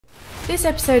This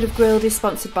episode of Grilled is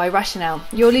sponsored by Rationale,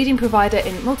 your leading provider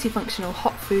in multifunctional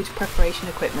hot food preparation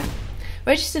equipment.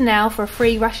 Register now for a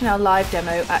free Rationale live demo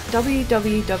at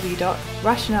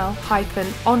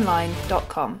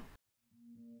www.rationale-online.com.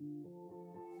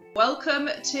 Welcome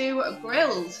to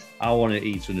Grilled. I want to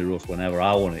eat under roast whenever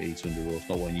I want to eat under roast,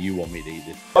 not when you want me to eat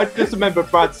it. I just remember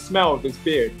Brad's smell of his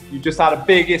beard. You just had a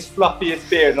biggest, fluffiest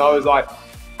beard, and I was like,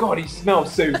 God, he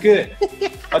smells so good.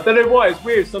 I don't know why, it's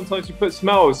weird. Sometimes you put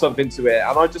smell or something to it,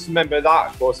 and I just remember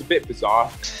that. Well, it's a bit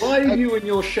bizarre. Why are you in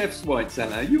your chef's white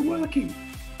cellar? You're working.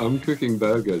 I'm cooking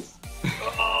burgers.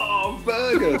 Oh,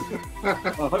 burgers. I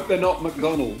hope they're not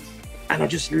McDonald's. And I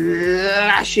just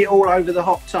lash it all over the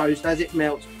hot toast as it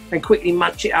melts and quickly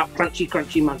munch it up, crunchy,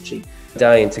 crunchy, munchy.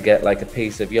 Dying to get like a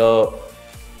piece of your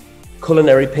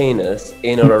culinary penis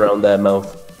in or around their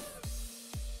mouth.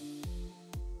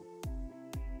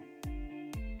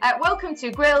 Welcome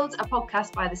to Grilled, a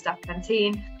podcast by the Staff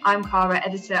Canteen. I'm Cara,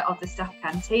 editor of the Staff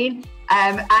Canteen,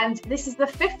 and this is the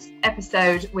 5th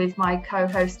episode with my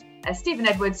co-host Stephen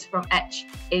Edwards from Etch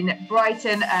in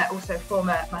Brighton, also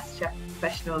former Masterchef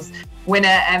Professionals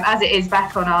winner. As it is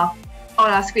back on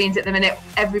our screens at the minute,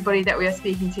 everybody that we are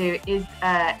speaking to is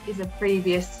a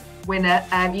previous winner.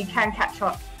 You can catch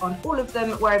up on all of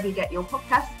them wherever you get your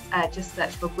podcasts. Just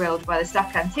search for Grilled by the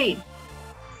Staff Canteen.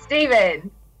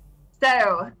 Stephen,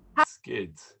 so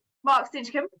good. Mark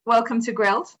Stinchcombe, welcome to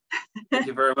Grilled. Thank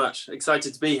you very much.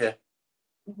 Excited to be here.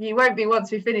 You won't be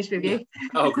once we finish with you.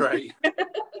 Oh, great.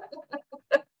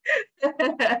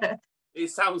 It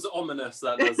sounds ominous,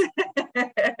 that does.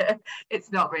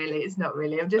 It's not really.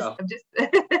 I'm just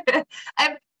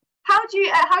how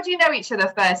do you know each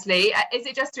other, firstly? Is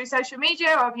it just through social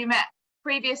media, or have you met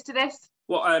previous to this?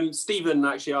 Well, Stephen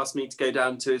actually asked me to go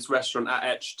down to his restaurant at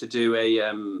Etch to do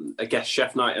a guest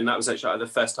chef night, and that was actually the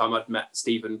first time I'd met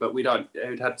Stephen, but we'd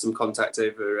had some contact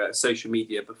over social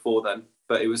media before then.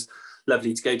 But it was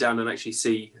lovely to go down and actually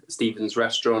see Stephen's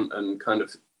restaurant and kind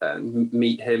of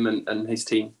meet him and his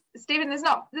team. Stephen, there's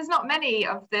not many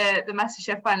of the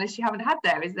Masterchef finalists you haven't had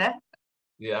there, is there?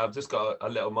 Yeah, I've just got a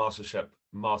little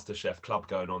Masterchef club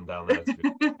going on down there.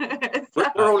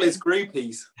 We're all his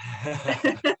groupies.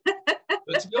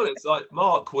 But to be honest, like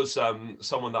Mark was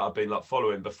someone that I've been like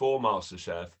following before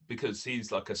MasterChef, because he's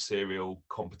like a serial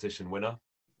competition winner.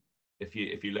 If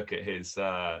you look at his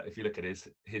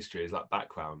history, his like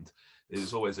background,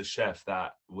 there's always a chef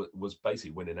that was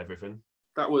basically winning everything.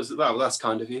 That's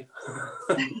kind of you.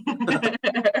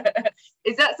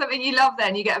 Is that something you love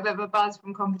then? You get a bit of a buzz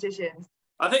from competitions?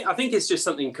 I think it's just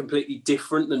something completely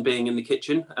different than being in the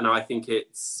kitchen, and I think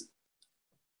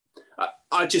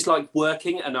I just like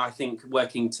working, and I think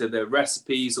working to the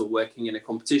recipes or working in a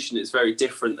competition is very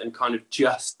different than kind of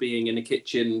just being in a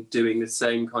kitchen doing the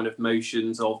same kind of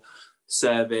motions of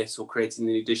service or creating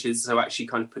the new dishes. So actually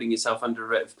kind of putting yourself under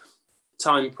a bit of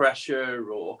time pressure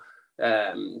or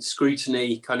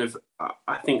scrutiny kind of,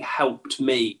 I think, helped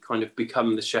me kind of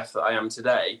become the chef that I am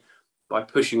today by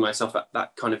pushing myself at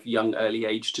that kind of young, early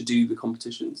age to do the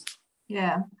competitions.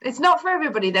 Yeah. It's not for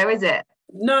everybody though, is it?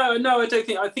 No, I don't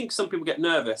think. I think some people get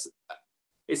nervous.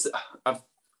 I've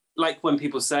like when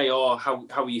people say, "Oh, how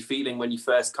are you feeling when you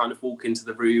first kind of walk into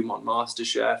the room on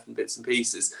MasterChef and bits and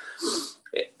pieces?"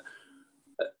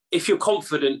 If you're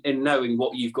confident in knowing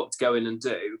what you've got to go in and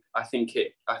do, I think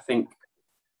it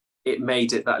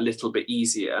made it that little bit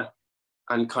easier,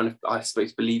 and kind of, I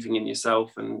suppose, believing in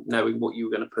yourself and knowing what you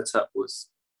were going to put up was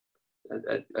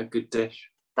a good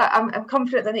dish. That I'm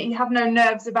confident that you have no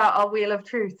nerves about our Wheel of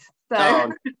Truth.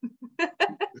 So,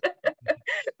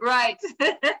 right,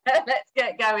 let's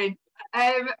get going.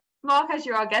 Mark, as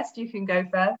you're our guest, you can go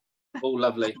first. Oh,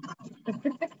 lovely.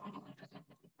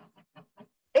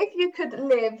 If you could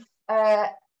live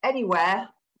anywhere,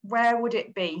 where would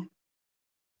it be?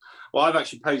 Well, I've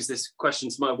actually posed this question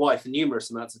to my wife numerous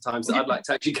amounts of times that I'd like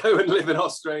to actually go and live in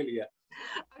Australia.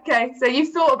 Okay, so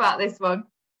you've thought about this one.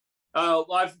 Oh,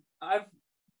 well,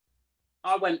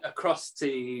 I went across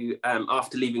to,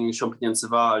 after leaving Champignon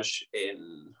Sauvage I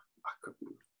can't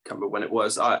remember when it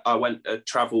was, I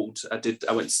travelled, I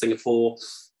went to Singapore,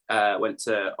 went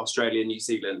to Australia, New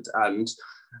Zealand, and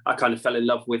I kind of fell in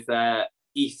love with their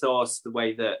ethos, the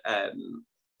way that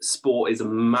sport is a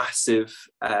massive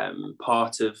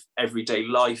part of everyday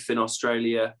life in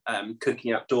Australia,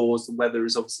 cooking outdoors. The weather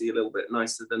is obviously a little bit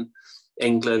nicer than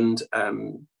England,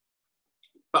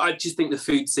 but I just think the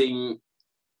food scene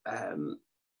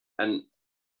and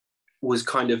was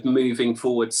kind of moving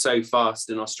forward so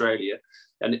fast in Australia,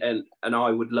 and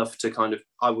I would love to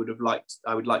I would like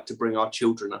to bring our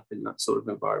children up in that sort of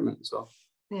environment as well.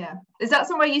 Yeah, is that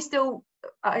somewhere you still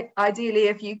ideally,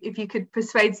 if you could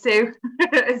persuade Sue,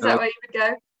 is that where you would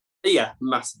go? Yeah,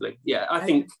 massively. Yeah, I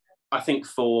think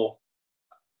that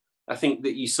I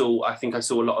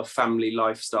saw a lot of family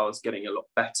lifestyles getting a lot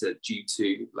better due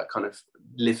to like kind of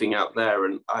living out there,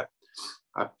 and I'm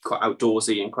quite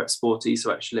outdoorsy and quite sporty,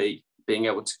 so actually being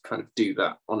able to kind of do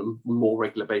that on a more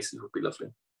regular basis would be lovely.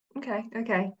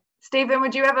 Okay. Stephen,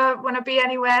 would you ever want to be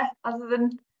anywhere other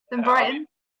than Brighton?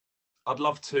 I'd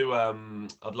love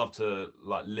to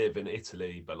like live in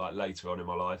Italy, but like later on in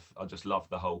my life. I just love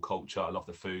the whole culture. I love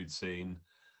the food scene.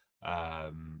 I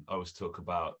always talk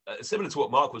about similar to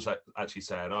what Mark was actually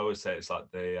saying. I always say it's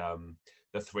like the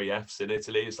 3 F's in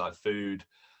Italy. It's like food,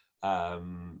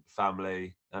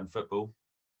 family, and football.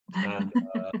 And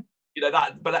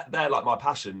they're like my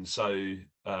passion. So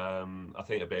I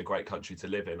think it'd be a great country to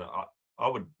live in. I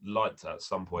would like to at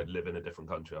some point live in a different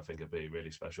country. I think it'd be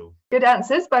really special. Good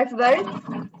answers, both of those.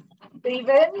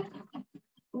 Stephen,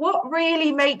 what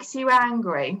really makes you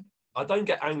angry? I don't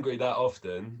get angry that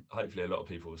often. Hopefully a lot of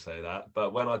people will say that.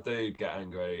 But when I do get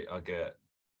angry, I get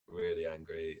really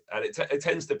angry. And it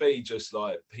tends to be just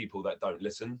like people that don't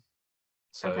listen.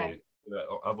 So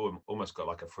I've almost got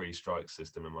like a 3 strike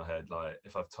system in my head. Like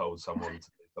if I've told someone to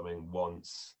do something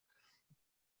once,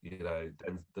 then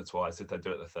twice. If they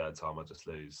do it the 3rd time, I just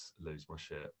lose my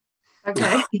shit.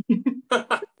 Okay.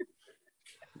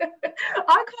 I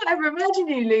can't ever imagine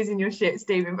you losing your shit,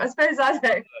 Stephen, but I suppose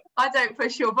I don't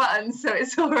push your buttons, so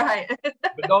it's all right. But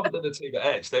neither than the team at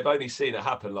Etch, they've only seen it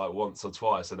happen like once or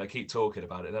twice, and they keep talking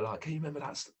about it. They're like, "Can you remember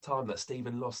that time that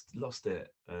Stephen lost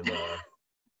it?" And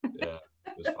yeah,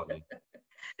 it was funny.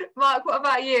 Mark, what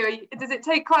about you? Does it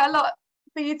take quite a lot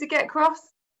for you to get cross?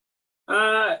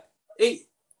 I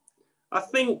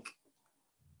think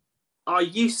I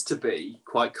used to be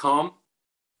quite calm,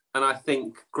 and I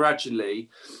think gradually,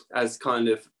 as kind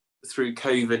of through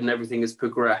COVID and everything has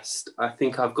progressed, I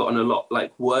think I've gotten a lot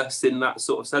like worse in that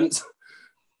sort of sense.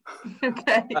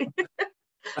 Okay.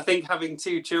 I think having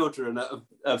 2 children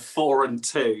of 4 and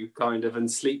 2 kind of,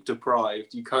 and sleep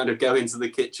deprived, you kind of go into the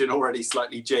kitchen already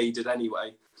slightly jaded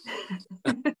anyway.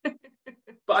 But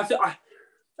I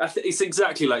think it's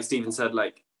exactly like Stephen said.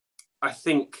 Like, I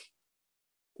think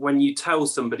when you tell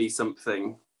somebody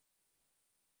something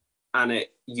and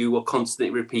you are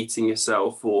constantly repeating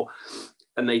yourself,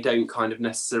 and they don't kind of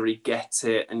necessarily get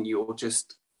it, and you're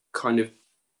just kind of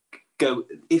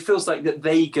it feels like that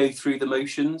they go through the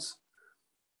motions.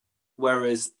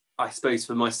 Whereas I suppose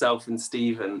for myself and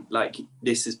Stephen, like,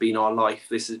 this has been our life,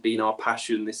 this has been our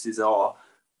passion, this is our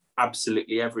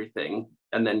absolutely everything.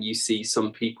 And then you see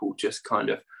some people just kind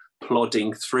of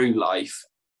plodding through life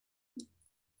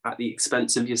at the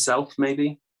expense of yourself,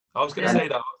 maybe. I was going to say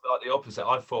that, like the opposite.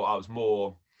 I thought I was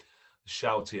more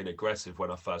shouty and aggressive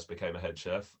when I first became a head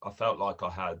chef. I felt like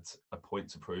I had a point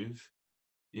to prove.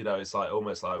 It's like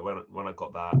almost like when I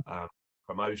got that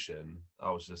promotion,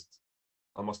 I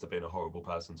must have been a horrible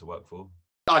person to work for.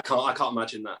 I can't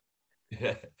imagine that.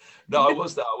 Yeah. No, I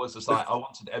was that. I was just like, I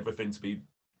wanted everything to be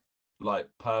like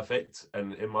perfect.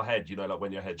 And in my head, like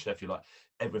when you're head chef, you're like,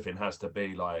 everything has to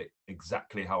be like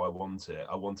exactly how I want it.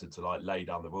 I wanted to like lay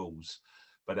down the rules.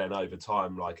 But then over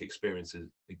time, like experience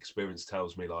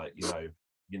tells me, like,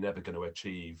 you're never going to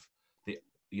achieve the,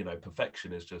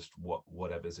 perfection is just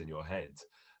whatever's in your head.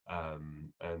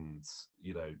 And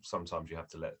sometimes you have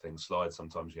to let things slide.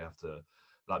 Sometimes you have to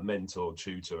like mentor,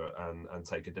 tutor, and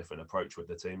take a different approach with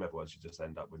the team. Otherwise, you just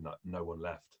end up with no one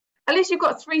left. At least you've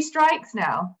got 3 strikes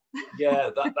now.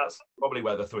 Yeah, that's probably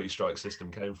where the 3 strike system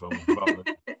came from, rather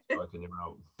than striking him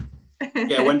out.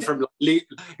 Yeah, you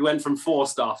went from 4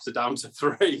 staff to down to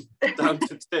 3, down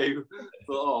to 2.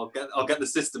 But, I'll get the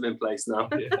system in place now.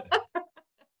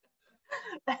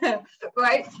 Yeah.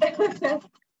 Right.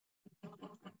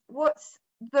 What's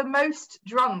the most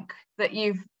drunk that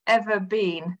you've ever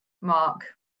been,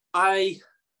 Mark? I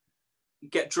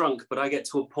get drunk, but I get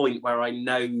to a point where I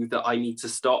know that I need to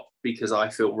stop because I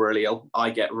feel really ill. I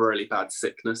get really bad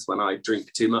sickness when I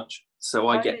drink too much. So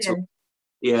I get to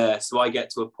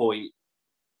a point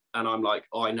and I'm like,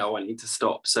 oh, I know I need to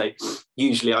stop. So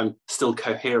usually I'm still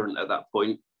coherent at that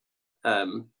point. But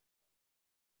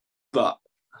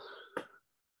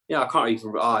yeah, I can't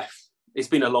even, it's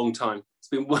been a long time. It's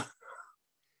been a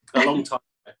long time.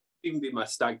 Even be my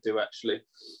stag do, actually.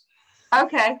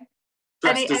 Okay.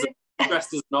 Dressed as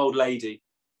an old lady.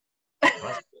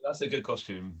 That's a good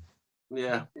costume.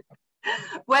 Yeah.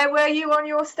 Where were you on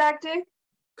your stag do?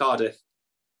 Cardiff.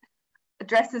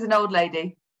 Dressed as an old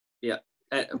lady. Yeah.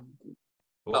 I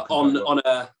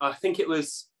think there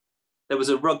was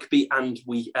a rugby and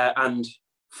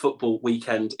football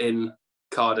weekend in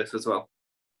Cardiff as well.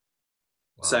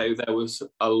 Wow. So there was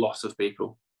a lot of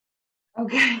people.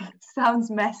 Okay,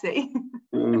 sounds messy.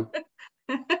 Mm.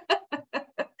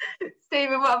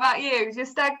 Stephen, what about you? Is your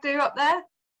stag do up there?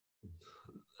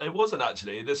 It wasn't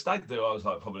actually. The stag do, I was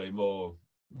like probably more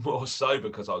sober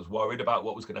because I was worried about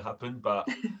what was going to happen. But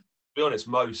to be honest,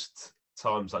 most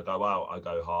times I go out, I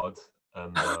go hard,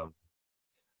 and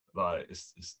like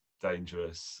it's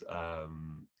dangerous.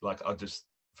 Like I just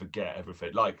forget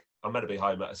everything. Like I'm meant to be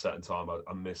home at a certain time.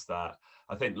 I missed that.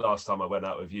 I think last time I went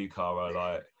out with you, Cara,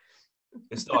 like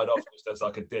it started off as there's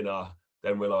like a dinner,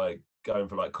 then we're like going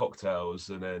for like cocktails,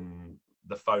 and then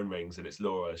the phone rings and it's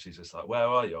Laura. She's just like, "Where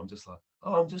are you?" I'm just like,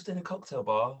 "Oh, I'm just in a cocktail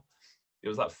bar." It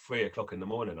was like 3 o'clock in the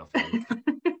morning, I think.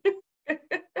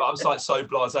 But I was like so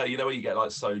blasé. You know when you get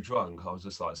like so drunk? I was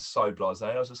just like so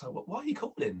blasé. I was just like, "Why are you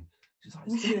calling?" She's like,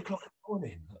 "It's 3 o'clock in the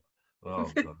morning."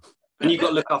 Oh God. And you've got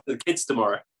to look after the kids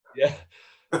tomorrow. Yeah.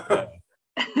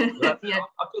 Yeah.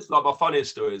 I just like my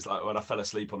funniest story is like when I fell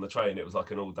asleep on the train. It was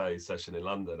like an all-day session in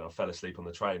London. I fell asleep on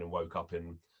the train and woke up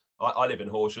in. I live in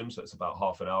Horsham, so it's about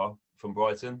half an hour from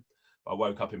Brighton. I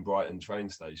woke up in Brighton train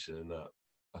station.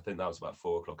 I think that was about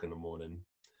 4 o'clock in the morning,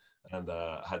 and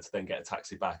had to then get a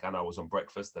taxi back. And I was on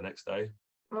breakfast the next day.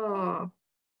 Oh.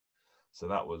 So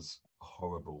that was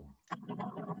horrible.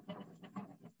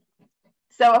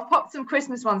 So I've popped some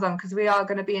Christmas ones on because we are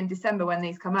going to be in December when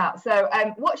these come out. So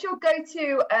what's your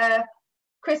go-to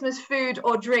Christmas food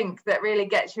or drink that really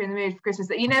gets you in the mood for Christmas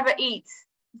that you never eat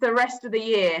the rest of the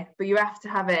year, but you have to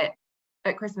have it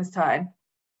at Christmas time?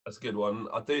 That's a good one.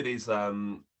 I do these like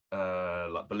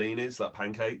bellinis, like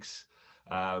pancakes,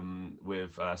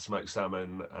 with smoked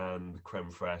salmon and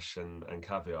creme fraiche and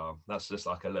caviar. That's just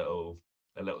like a little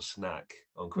snack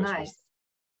on Christmas. Nice.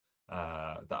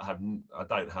 That I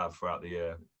don't have throughout the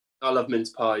year. I love mince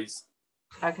pies.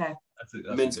 Okay.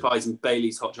 That's Mince pies and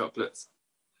Bailey's hot chocolates.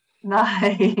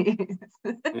 Nice.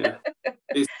 Yeah.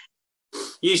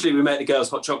 Usually we make the girls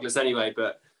hot chocolates anyway,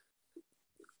 but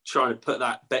trying to put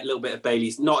that little bit of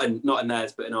Bailey's, not in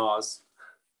theirs, but in ours.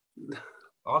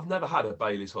 I've never had a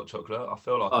Bailey's hot chocolate. I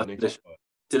feel like I need to try it.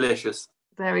 Delicious.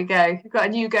 There we go. You've got a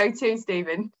new go-to,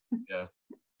 Stephen. Yeah.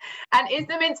 And is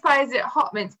the mince pie, is it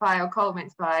hot mince pie or cold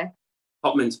mince pie?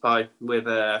 Hot mince pie with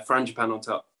frangipan on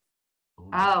top.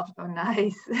 Oh,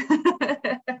 nice.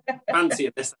 Fancy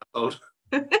in this household.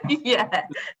 Yeah.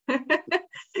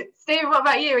 Stephen, what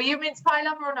about you? Are you a mince pie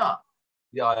lover or not?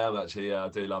 Yeah, I am actually. Yeah, I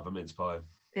do love a mince pie.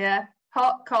 Yeah.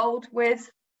 Hot, cold, with?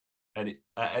 Any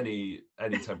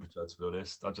temperature, to be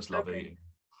honest. I just love eating.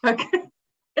 Okay.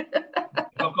 If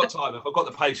I've got time, if I've got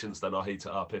the patience, then I'll heat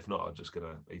it up. If not, I'm just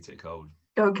gonna eat it cold.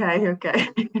 Okay.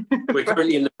 We're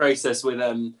currently in the process with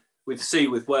Sue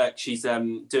with work. She's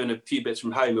doing a few bits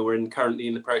from home, and we're currently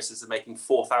in the process of making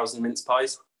 4,000 mince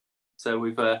pies. So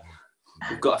we've got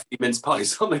a few mince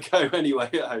pies on the go anyway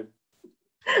at home.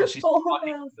 She's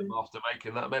them after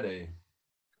making that many.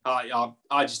 I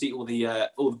just eat all the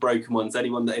broken ones.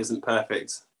 Anyone that isn't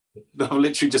perfect. I've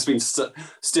literally just been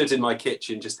stood in my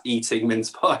kitchen just eating mince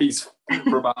pies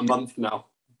for about a month now.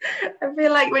 I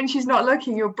feel like when she's not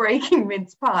looking, you're breaking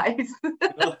mince pies.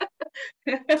 I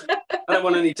don't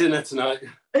want any dinner tonight.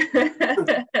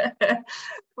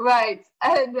 Right,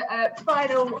 and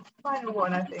final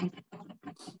one, I think.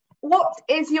 What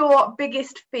is your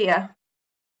biggest fear?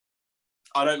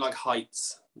 I don't like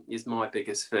heights. Is my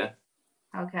biggest fear.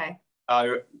 Okay.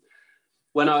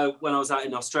 When I was out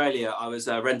in Australia, I was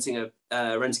renting a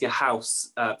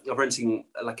house, renting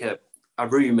like a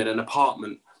room in an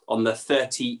apartment on the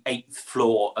 38th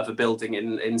floor of a building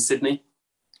in Sydney,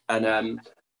 and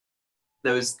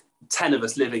there was 10 of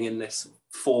us living in this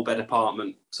 4-bed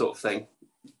apartment sort of thing,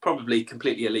 probably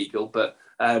completely illegal, but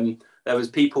there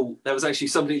was actually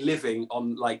somebody living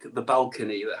on like the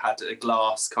balcony that had a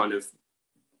glass kind of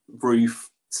roof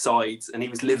sides, and he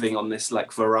was living on this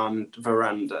like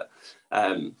veranda,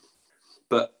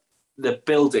 but the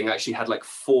building actually had like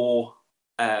four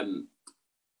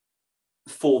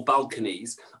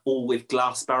balconies, all with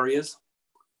glass barriers.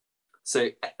 So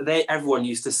everyone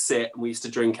used to sit, and we used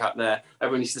to drink out there.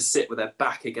 Everyone used to sit with their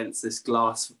back against this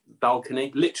glass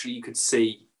balcony. Literally, you could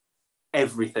see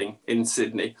everything in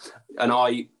Sydney, and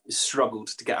I struggled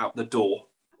to get out the door.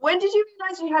 When did you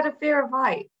realise you had a fear of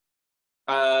heights?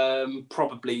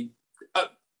 Probably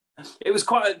it was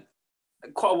quite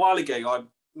a while ago.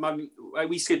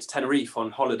 We skipped to Tenerife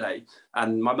on holiday,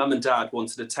 and my mum and dad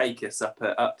wanted to take us up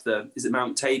the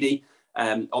Mount Tady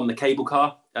on the cable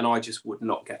car, and I just would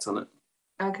not get on it.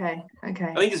 Okay. I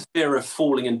think it's fear of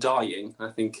falling and dying. I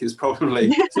think is probably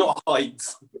it's not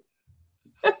heights.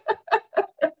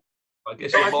 I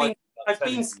guess you might I've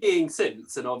been skiing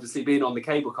since, and obviously been on the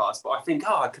cable cars, but I think,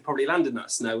 I could probably land in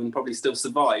that snow and probably still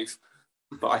survive.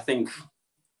 But I think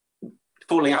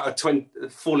falling out of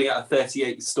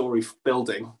 38-story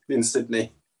building in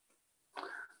Sydney.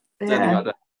 Yeah.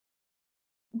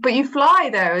 But you fly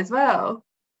there as well.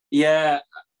 Yeah,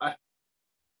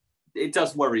 it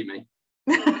does worry me.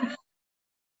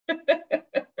 I'm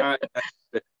a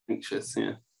bit anxious,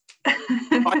 yeah.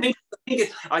 I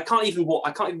can't even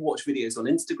watch videos on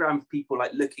Instagram of people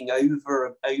like looking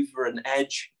over an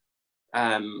edge,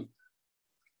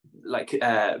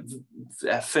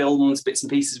 films, bits and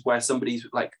pieces where somebody's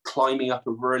like climbing up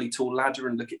a really tall ladder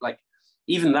and look at like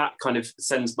even that kind of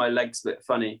sends my legs a bit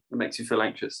funny. It makes me feel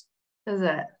anxious. Does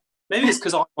it? Maybe it's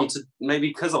because I want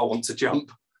to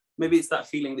jump. Maybe it's that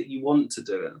feeling that you want to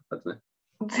do it. I don't know.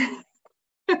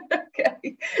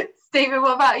 Okay, Stephen,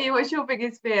 what about you? What's your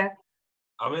biggest fear?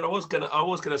 I mean, I was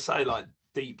gonna say like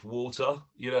deep water.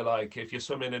 You know, like if you're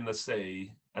swimming in the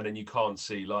sea and then you can't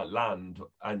see like land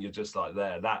and you're just like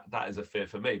there. That is a fear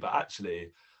for me. But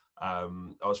actually, I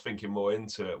was thinking more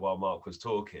into it while Mark was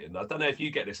talking. I don't know if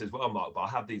you get this as well, Mark, but I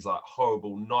have these like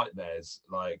horrible nightmares,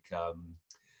 like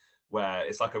where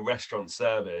it's like a restaurant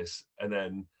service and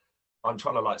then I'm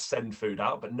trying to like send food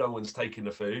out, but no one's taking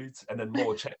the food, and then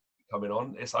more check coming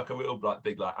on. It's like a real like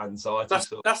big like anxiety.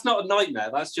 That's not a nightmare.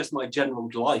 That's just my general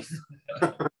life.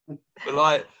 But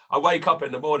like I wake up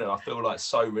in the morning, I feel like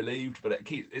so relieved, but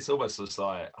it's almost just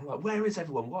like I'm like, where is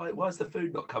everyone? Why is the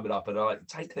food not coming up? And I like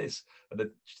take this, and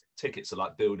the tickets are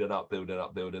like building up.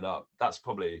 That's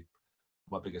probably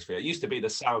my biggest fear. It used to be the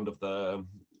sound of the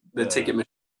ticket machine.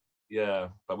 Yeah,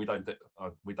 but we don't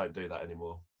do that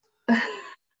anymore.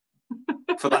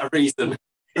 For that reason.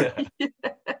 Yeah.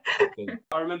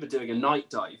 I remember doing a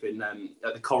night dive in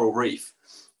at the Coral Reef,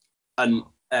 and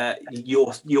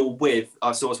you're with I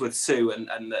was with Sue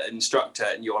and the instructor,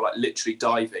 and you're like literally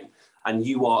diving, and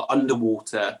you are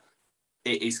underwater.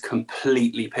 It is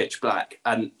completely pitch black,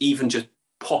 and even just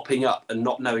popping up and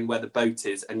not knowing where the boat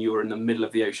is, and you're in the middle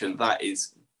of the ocean. That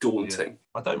is daunting.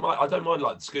 Yeah. I don't mind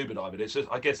like scuba diving. It's just,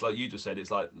 I guess, like you just said,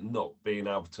 it's like not being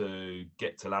able to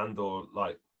get to land, or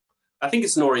like. I think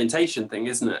it's an orientation thing,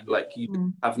 isn't it? Like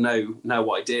you have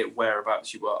no idea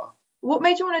whereabouts you are. What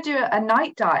made you want to do a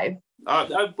night dive?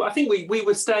 I think we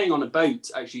were staying on a boat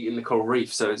actually in the Coral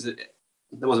Reef, so there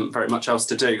wasn't very much else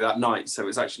to do that night. So it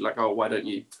was actually like, oh, why don't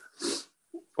you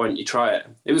try it?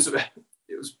 It was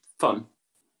fun.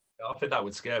 I think that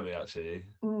would scare me actually.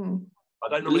 I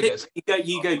don't normally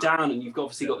you go down, and you've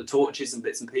obviously got the torches and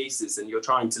bits and pieces, and you're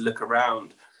trying to look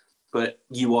around, but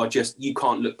you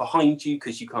can't look behind you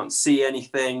because you can't see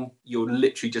anything. You're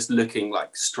literally just looking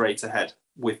like straight ahead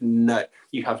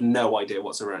you have no idea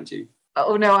what's around you.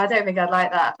 Oh no, I don't think I'd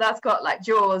like that. That's got like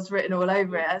Jaws written all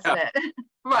over it, hasn't it?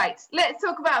 Right, let's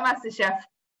talk about Masterchef.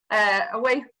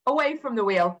 Away from the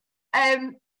wheel.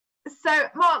 So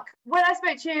Mark, when I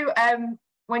spoke to you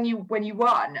when you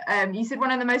won, you said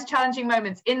one of the most challenging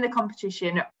moments in the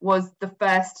competition was the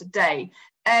first day.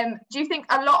 Do you think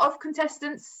a lot of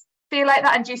contestants feel like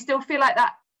that, and do you still feel like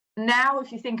that now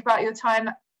if you think about your time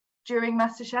during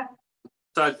Masterchef?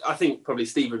 So I think probably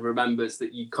Stephen remembers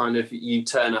that you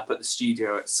turn up at the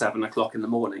studio at 7 o'clock in the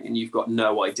morning, and you've got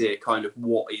no idea kind of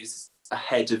what is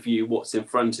ahead of you, what's in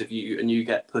front of you, and you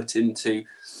get put into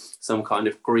some kind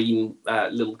of green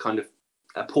little kind of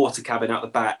a porter cabin out the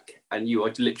back, and you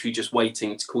are literally just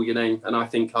waiting to call your name. And I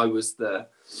think I was the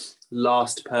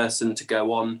last person to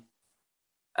go on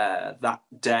that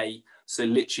day. So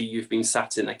literally you've been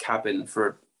sat in a cabin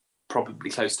for probably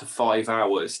close to 5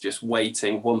 hours, just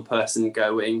waiting, one person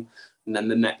going and then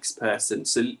the next person.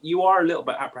 So you are a little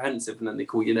bit apprehensive, and then they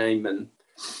call your name and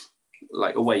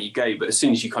like away you go. But as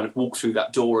soon as you kind of walk through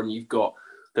that door and you've got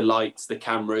the lights, the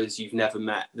cameras, you've never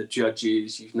met the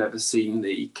judges, you've never seen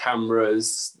the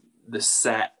cameras, the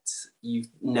set, you've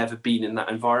never been in that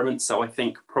environment. So I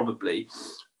think probably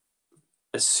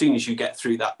as soon as you get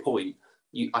through that point,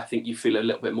 I think you feel a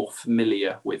little bit more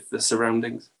familiar with the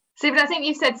surroundings. Stephen, I think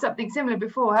you said something similar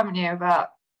before, haven't you, about...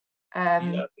 Yeah,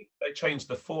 I think they changed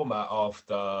the format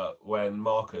after when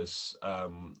Marcus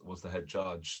was the head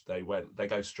judge. They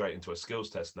go straight into a skills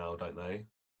test now, don't they?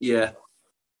 Yeah.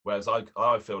 Whereas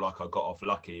I feel like I got off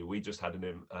lucky. We just had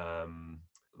an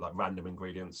like random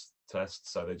ingredients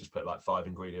test, so they just put like 5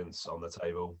 ingredients on the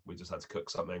table. We just had to cook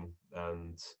something,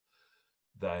 and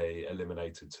they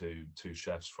eliminated two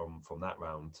chefs from that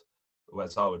round.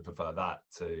 Whereas I would prefer that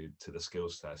to the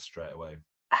skills test straight away.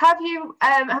 Have you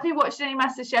watched any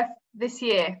MasterChef this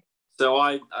year? So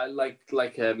I like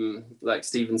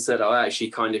Stephen said, I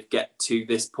actually kind of get to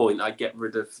this point. I get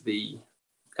rid of the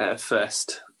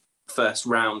first first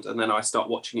round, and then I start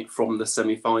watching it from the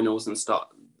semi-finals and start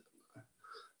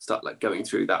like going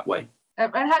through that way.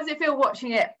 And how does it feel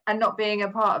watching it and not being a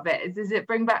part of it? Does it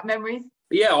bring back memories?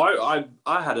 Yeah,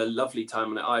 I had a lovely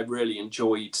time on it. I really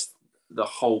enjoyed the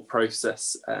whole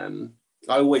process. I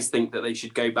always think that they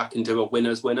should go back and do a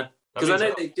winner's winner, because I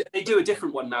know they do a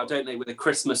different one now, don't they, with a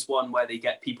Christmas one where they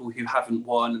get people who haven't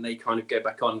won and they kind of go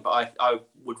back on. But I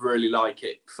would really like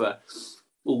it for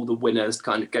all the winners to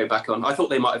kind of go back on. I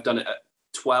thought they might have done it at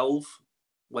 12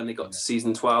 when they got to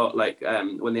season 12, like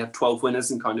when they had 12 winners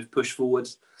and kind of push forward.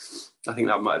 I think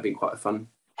that might have been quite fun.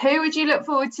 Who would you look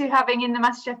forward to having in the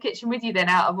MasterChef kitchen with you then,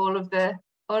 out of all of the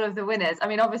winners? I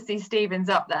mean, obviously Stephen's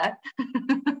up there.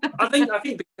 I think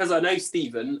because I know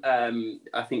Stephen,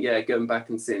 I think going back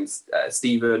and seeing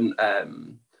Stephen, I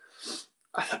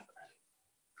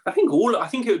think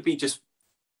it would be just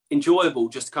enjoyable,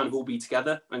 just to kind of all be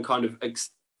together and kind of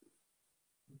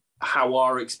how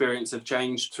our experience have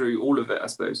changed through all of it, I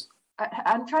suppose.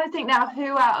 I'm trying to think now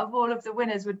who out of all of the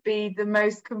winners would be the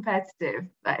most competitive.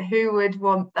 Like, who would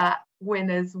want that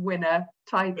winner's winner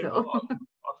title? I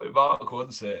think Mark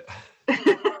wants it.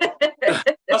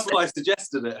 That's why I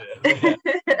suggested it.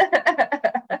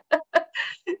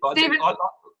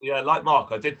 Like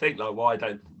Mark, I did think like, why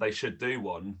don't they should do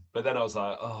one? But then I was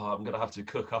like, oh, I'm gonna have to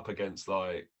cook up against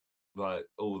like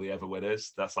all the other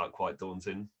winners. That's like quite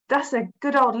daunting. That's a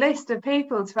good old list of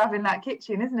people to have in that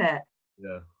kitchen, isn't it?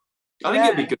 Yeah. I think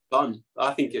it'd be good fun.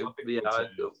 I think it would be. I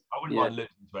wouldn't mind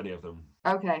listening to any of them.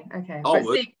 Okay.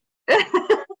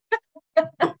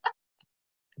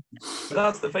 But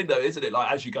that's the thing, though, isn't it?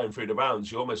 Like, as you're going through the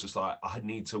rounds, you're almost just like, I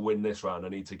need to win this round. I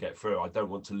need to get through. I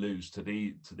don't want to lose to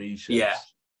these chefs. Yeah.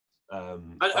 I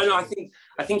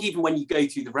think even when you go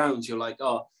through the rounds, you're like,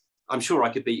 oh, I'm sure I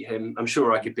could beat him. I'm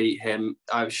sure I could beat him.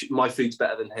 My food's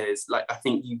better than his. Like, I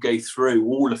think you go through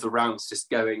all of the rounds just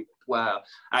going, wow,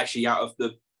 actually, out of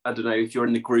the, I don't know, if you're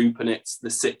in the group and it's the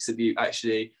 6 of you,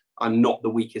 actually, I'm not the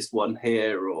weakest one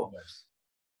here. Or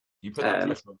you put that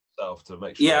pressure on yourself to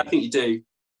make sure. Yeah, I think you do.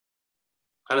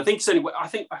 And I think it's only, I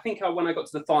think when I got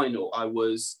to the final, I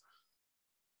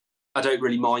don't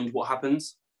really mind what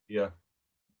happens. Yeah.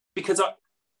 Because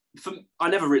I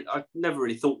never really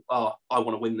thought, oh, I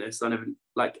want to win this. I never,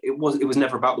 like, it was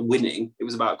never about the winning. It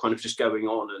was about kind of just going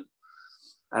on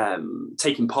and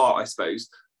taking part, I suppose.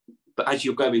 But as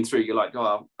you're going through, you're like,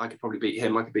 oh, I could probably beat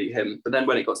him. But then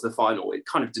when it got to the final, it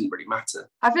kind of didn't really matter.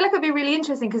 I feel like it'd be really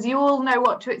interesting because you all know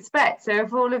what to expect. So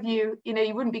if all of you,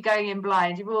 you wouldn't be going in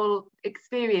blind. You've all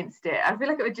experienced it. I feel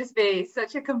like it would just be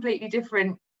such a completely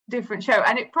different show.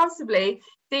 And it possibly,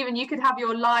 Stephen, you could have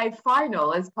your live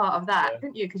final as part of that,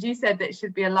 couldn't you? Because you said that it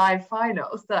should be a live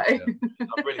final. So I'd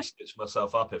really stitch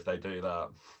myself up if they do that.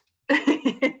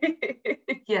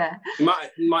 Yeah. You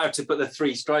might have to put the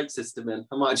 3 strike system in.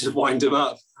 I might just wind him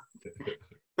up.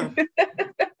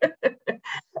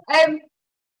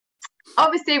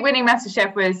 Obviously, winning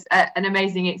MasterChef was an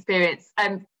amazing experience.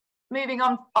 Moving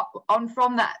on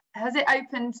from that, has it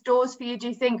opened doors for you, do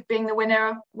you think, being the winner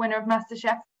of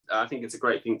MasterChef? I think it's a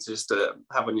great thing to just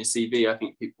have on your CV. I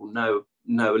think people know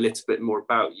a little bit more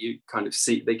about you, kind of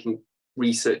see, they can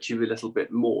research you a little bit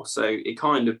more. So it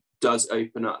kind of does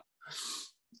open up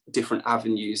different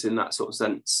avenues in that sort of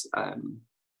sense.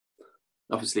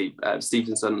 Obviously,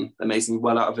 Stephen's done amazingly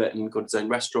well out of it and got his own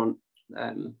restaurant.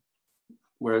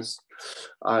 Whereas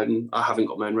I haven't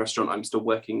got my own restaurant. I'm still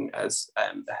working as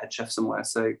a head chef somewhere.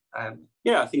 So I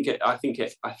think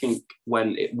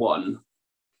when it won,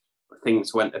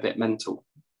 things went a bit mental.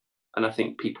 And I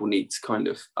think people need to kind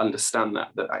of understand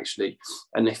that actually,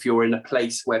 and if you're in a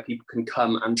place where people can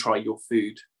come and try your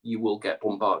food, you will get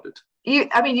bombarded. You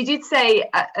did say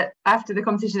after the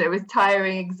competition that it was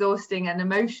tiring, exhausting and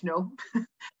emotional,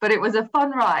 but it was a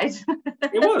fun ride.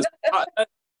 It was.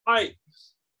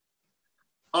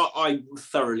 I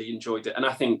thoroughly enjoyed it. And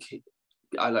I think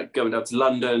I like going down to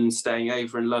London, staying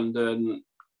over in London,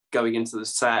 going into the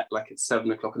set like at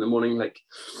 7 o'clock in the morning, like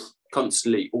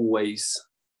constantly, always,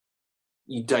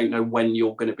 you don't know when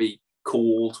you're going to be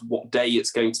called, what day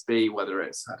it's going to be, whether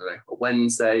it's, I don't know, a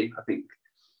Wednesday. I think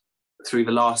through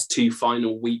the last 2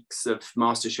 final weeks of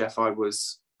MasterChef, I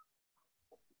was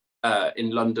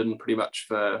in London pretty much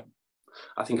for,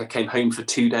 I think I came home for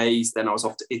 2 days, then I was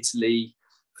off to Italy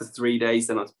for 3 days,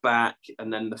 then I was back,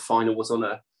 and then the final was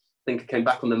I think I came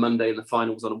back on the Monday and the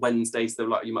final was on a Wednesday, so they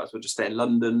were like, you might as well just stay in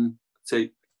London. So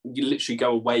you literally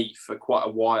go away for quite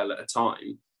a while at a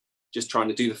time, just trying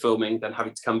to do the filming, then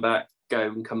having to come back, go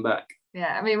and come back.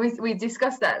 Yeah, I mean, we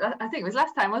discussed that, I think it was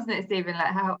last time, wasn't it, Stephen,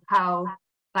 like how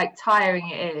like tiring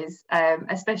it is,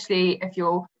 especially if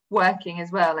you're working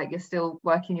as well, like you're still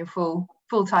working your full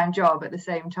full-time job at the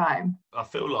same time? I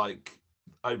feel like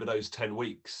over those 10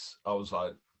 weeks, I was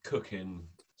like cooking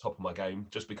top of my game,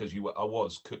 just because I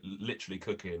was literally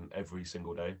cooking every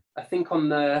single day. I think on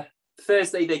the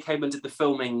Thursday they came and did the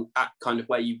filming at kind of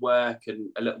where you work and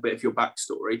a little bit of your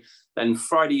backstory. Then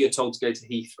Friday you're told to go to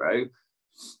Heathrow.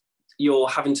 You're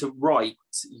having to write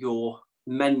your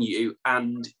menu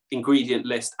and ingredient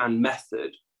list and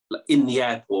method in the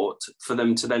airport for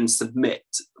them to then submit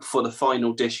for the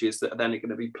final dishes that are then going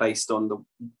to be placed on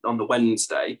the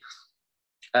Wednesday.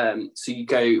 So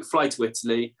you fly to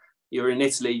Italy. You're in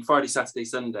Italy Friday, Saturday,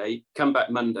 Sunday. Come back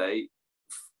Monday.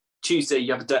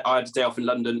 Tuesday, I had a day off in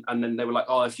London, and then they were like,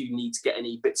 "Oh, if you need to get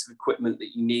any bits of equipment that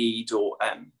you need, or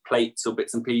plates or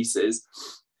bits and pieces,"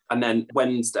 and then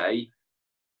Wednesday,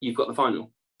 you've got the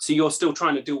final. So you're still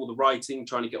trying to do all the writing,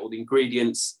 trying to get all the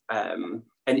ingredients,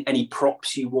 any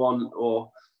props you want,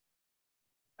 or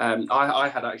I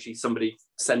had actually somebody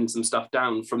send some stuff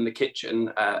down from the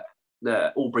kitchen.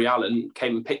 The Aubrey Allen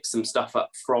came and picked some stuff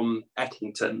up from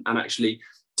Eckington and actually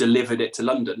delivered it to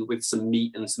London with some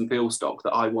meat and some veal stock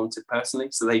that I wanted personally.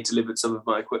 So they delivered some of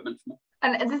my equipment for me.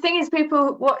 And the thing is,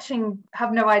 people watching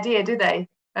have no idea, do they,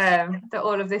 that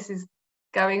all of this is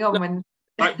going on? When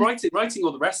like writing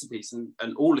all the recipes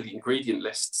and all of the ingredient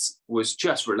lists was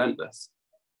just relentless.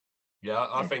 Yeah,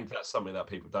 I think that's something that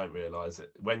people don't realise.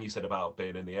 When you said about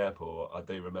being in the airport, I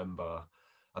do remember,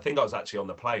 I think I was actually on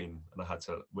the plane and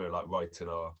we were like writing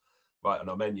our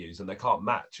menus, and they can't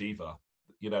match either.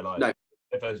 You know, like no.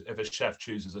 if a chef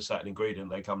chooses a certain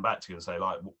ingredient, they come back to you and say,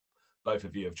 like, both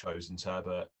of you have chosen to,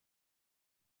 but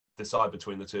decide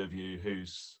between the two of you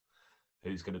who's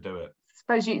going to do it. I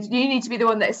suppose you need to be the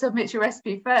one that submits your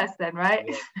recipe first then, right?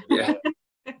 Yeah.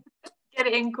 Get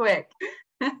it in quick.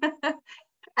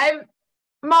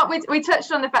 Mark, we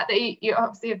touched on the fact that you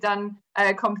obviously have done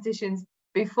competitions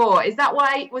before. Is that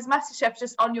why, was MasterChef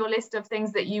just on your list of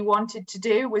things that you wanted to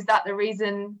do? Was that the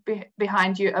reason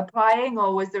behind you applying,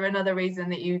 or was there another reason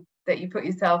that you put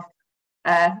yourself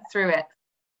through it?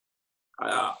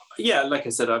 Yeah, like I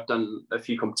said, I've done a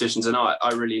few competitions and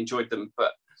I really enjoyed them,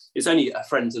 but it's only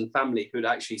friends and family who'd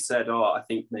actually said, "Oh, I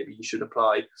think maybe you should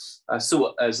apply." I saw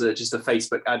it as just a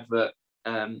Facebook advert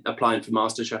applying for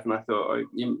MasterChef, and I thought,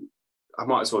 I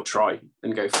might as well try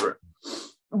and go for it.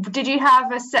 Did you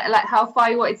have a set, like how far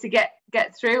you wanted to get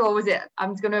through, or was it,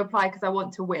 I'm going to apply because I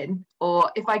want to win, or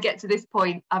if I get to this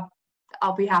point,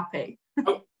 I'll be happy?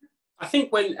 I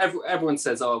think when everyone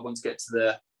says, "Oh, I want to get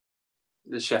to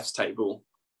the chef's table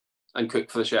and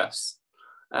cook for the chefs,"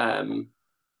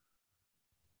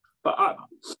 but I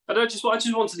just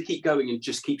wanted to keep going and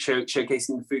just keep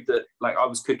showcasing the food that like I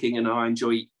was cooking, and I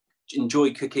enjoy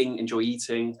cooking, enjoy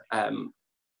eating.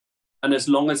 And as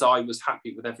long as I was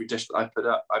happy with every dish that I put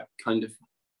up, I kind of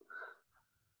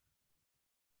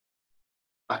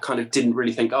didn't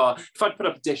really think, if I'd put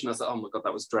up a dish and I was like, "Oh my God,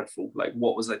 that was dreadful. Like,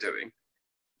 what was I doing?"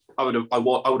 I would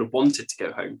have wanted to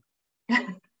go home.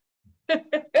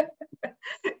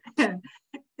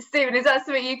 Stephen, is that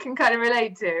something you can kind of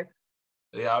relate to?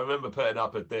 Yeah, I remember putting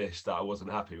up a dish that I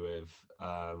wasn't happy with,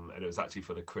 and it was actually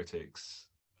for the critics.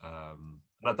 And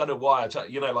I don't know why.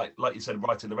 Like you said,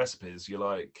 writing the recipes, you're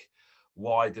like,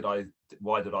 why did I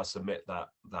submit that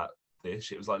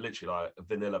dish? It was like literally like a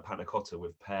vanilla panna cotta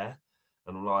with pear,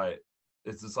 and I'm like,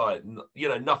 it's just like,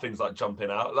 nothing's like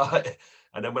jumping out, like.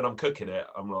 And then when I'm cooking it,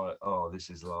 I'm like, oh, this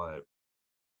is like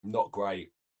not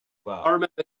great. But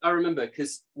I remember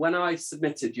because when I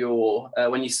submitted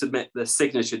when you submit the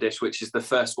signature dish, which is the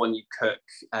first one you cook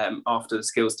after the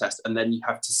skills test, and then you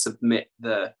have to submit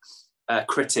the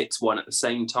critics one at the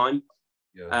same time.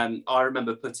 Yeah. I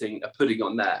remember putting a pudding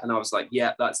on there, and I was like,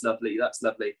 "Yeah, that's lovely, that's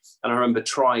lovely." And I remember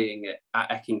trying it at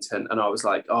Eckington, and I was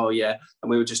like, "Oh yeah," and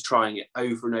we were just trying it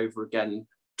over and over again,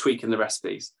 tweaking the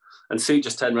recipes. And Sue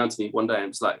just turned around to me one day and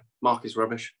was like, "Mark is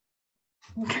rubbish."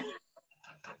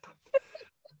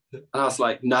 And I was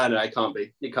like, no, it can't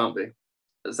be. It can't be. I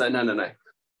was like, no.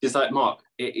 It's like, "Mark,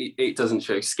 it doesn't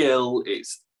show skill.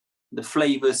 It's the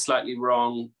flavour's slightly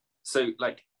wrong." So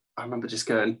like, I remember just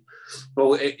going,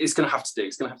 "Well, it's going to have to do.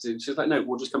 It's going to have to do." She's like, "No,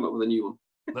 we'll just come up with a new one."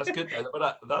 That's good.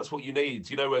 But that's what you need.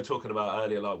 We were talking about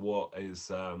earlier, like what is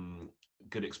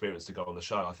good experience to go on the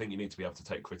show. I think you need to be able to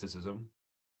take criticism.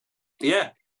 Yeah.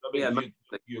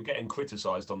 You're getting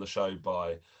criticised on the show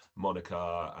by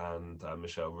Monica and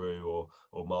Michelle Roux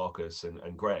or Marcus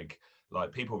and Greg.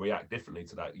 Like, people react differently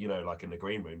to that. Like in the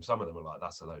green room, some of them are like,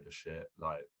 "That's a load of shit."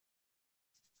 Like,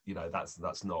 that's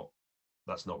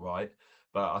not right.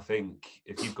 But I think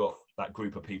if you've got that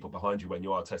group of people behind you when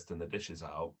you are testing the dishes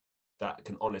out, that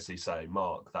can honestly say,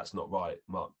 "Mark, that's not right.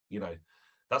 Mark,"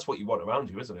 that's what you want around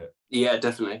you, isn't it? Yeah,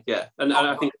 definitely. Yeah, and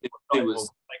I think do was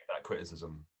take that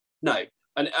criticism. No,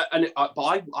 but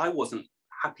I wasn't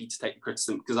happy to take the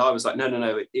criticism because I was like,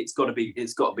 no, it's got to be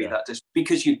that dish,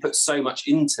 because you put so much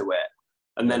into it,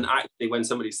 and then actually when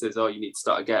somebody says, "Oh, you need to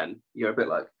start again," you're a bit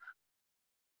like,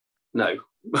 no.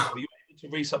 Were you able to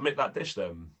resubmit that dish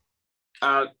then?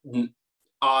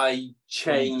 I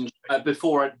changed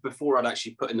before I'd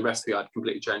actually put in the recipe. I'd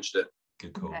completely changed it.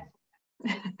 Good call. Okay.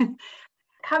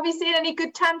 Have you seen any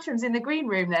good tantrums in the green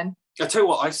room then? I tell you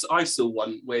what, I saw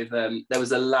one with there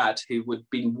was a lad who had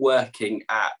been working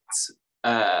at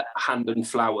Hand and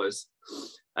Flowers,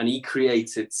 and he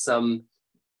created some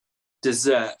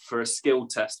dessert for a skill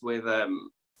test with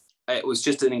it was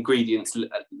just an ingredients,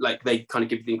 like they kind of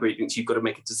give you the ingredients, you've got to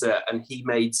make a dessert, and he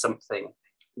made something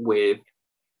with,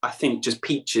 I think, just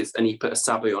peaches, and he put a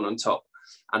sabayon on top,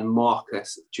 and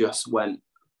Marcus just went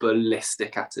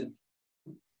ballistic at him,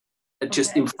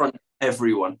 just in front of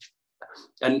everyone.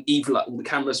 And even like all the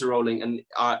cameras are rolling, and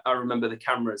I remember the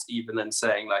cameras even then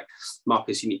saying like,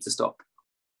 "Marcus, you need to stop."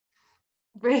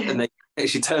 Really? And they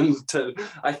actually turned to,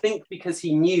 I think because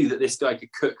he knew that this guy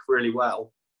could cook really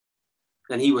well,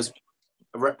 and he was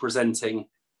representing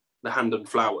the Hand and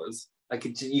Flowers.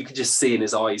 You could just see in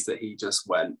his eyes that he just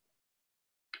went,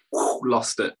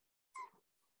 lost it.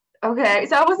 Okay,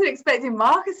 so I wasn't expecting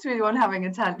Marcus to be the one having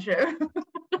a tantrum.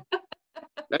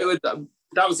 That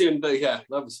was the end. Yeah,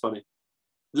 that was funny.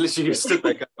 Literally just stood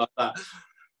there like that.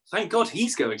 Thank God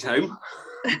he's going home.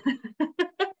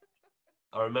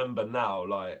 I remember now,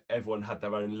 like everyone had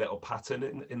their own little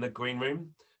pattern in the green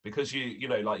room, because you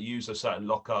know, like use a certain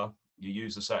locker, you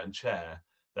use a certain chair,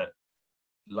 that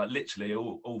like literally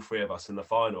all three of us in the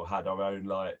final had our own,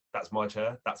 like, that's my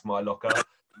chair, that's my locker.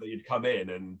 You'd come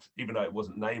in, and even though it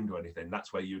wasn't named or anything,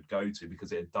 that's where you'd go to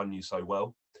because it had done you so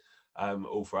well.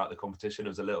 All throughout the competition, it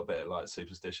was a little bit like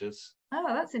superstitious.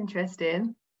 Oh, that's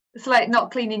interesting. It's like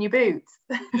not cleaning your boots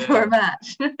for a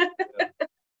match.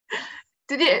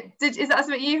 Is that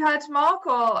something you had, Mark,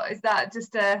 or is that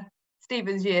just a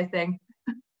Stephen's year thing?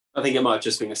 I think it might have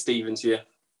just been a Stephen's year.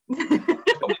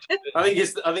 I think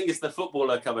it's the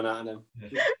footballer coming out of him.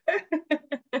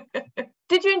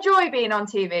 Did you enjoy being on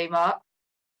TV, Mark?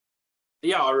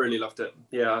 Yeah, I really loved it.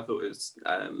 Yeah, I thought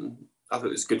it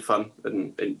was good fun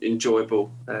and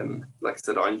enjoyable. Like I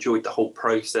said, I enjoyed the whole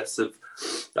process of,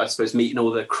 I suppose, meeting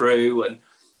all the crew and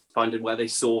finding where they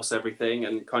source everything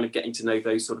and kind of getting to know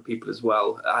those sort of people as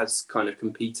well as kind of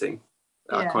competing.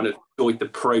 Yeah. I kind of enjoyed the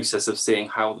process of seeing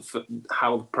how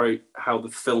the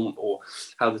film or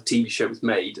how the TV show was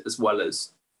made, as well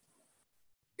as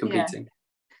competing. Yeah.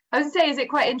 I was going to say, is it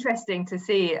quite interesting to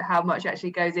see how much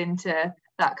actually goes into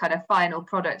that kind of final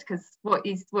product? Because what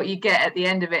you get at the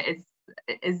end of it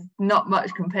is not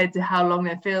much compared to how long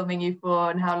they're filming you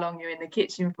for and how long you're in the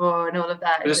kitchen for and all of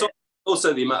that. There's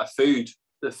also the amount of food.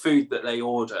 The food that they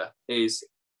order is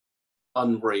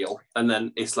unreal, and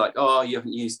then it's like, oh, you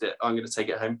haven't used it, I'm going to take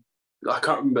it home. I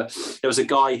can't remember, there was a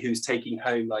guy who's taking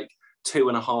home like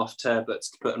 2.5 turbots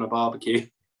to put on a barbecue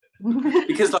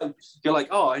because like you're like,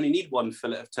 oh, I only need 1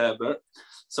 fillet of turbot,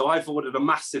 so I've ordered a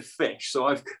massive fish, so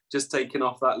I've just taken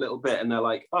off that little bit, and they're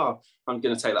like, oh, I'm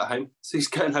going to take that home. So he's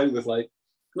going home with like,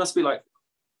 must be like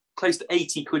close to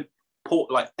 80 quid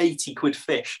pork, like 80 quid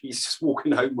fish. He's just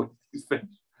walking home with his fish.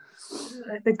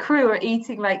 The crew are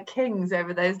eating like kings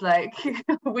over those like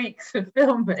weeks of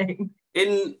filming.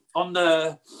 In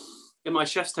my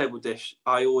chef's table dish,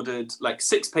 I ordered like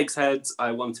 6 pig's heads.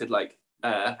 I wanted like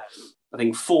I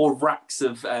think 4 racks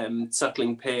of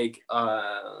suckling pig,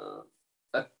 a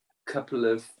couple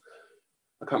of,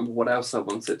 I can't remember what else I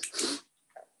wanted,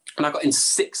 and I got in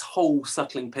 6 whole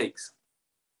suckling pigs.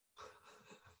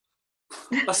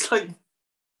 That's like,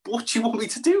 what do you want me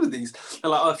to do with these? They're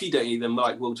like, oh, if you don't eat them,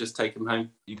 like, we'll just take them home.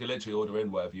 You can literally order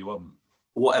in whatever you want.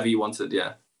 Whatever you wanted,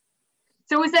 yeah.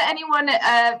 So was there anyone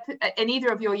in either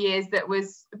of your years that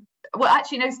was, well,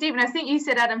 actually, no, Stephen, I think you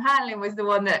said Adam Hanlon was the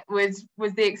one that was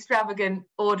the extravagant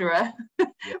orderer. Yeah.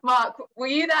 Mark, were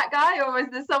you that guy, or was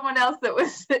there someone else that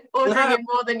was ordering it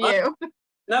more than you?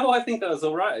 No, I think that was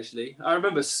all right, actually. I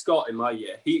remember Scott in my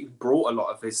year, he brought a lot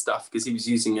of his stuff because he was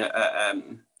using it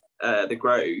at the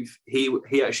Grove.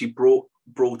 He actually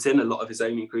brought in a lot of his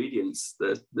own ingredients,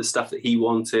 the stuff that he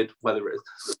wanted, whether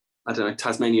it's, I don't know,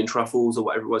 Tasmanian truffles or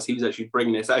whatever it was. He was actually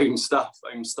bringing his own stuff,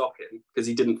 own stock in, because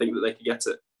he didn't think that they could get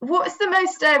it. What's the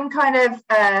most kind of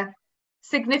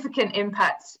significant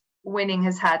impact winning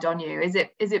has had on you? Is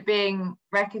it being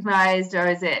recognised, or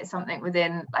is it something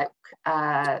within like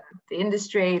the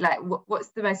industry? Like what's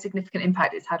the most significant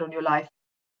impact it's had on your life?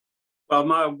 Well,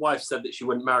 my wife said that she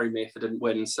wouldn't marry me if I didn't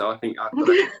win, so I think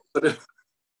we've got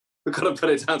to put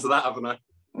it down to that, haven't I?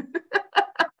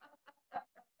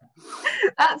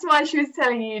 That's why she was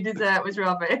telling you dessert was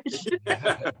rubbish.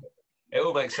 It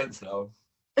all makes sense now.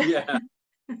 Yeah.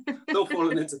 It's all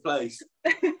falling into place.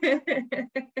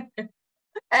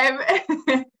 And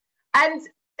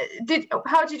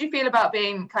how did you feel about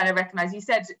being kind of recognised? You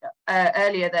said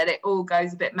earlier that it all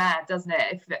goes a bit mad, doesn't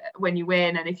it? When you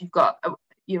win, and if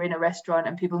you're in a restaurant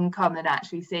and people can come and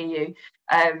actually see you.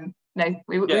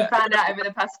 We found out over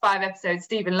the past 5 episodes,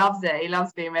 Stephen loves it. He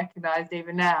loves being recognised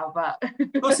even now. But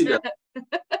of course he does.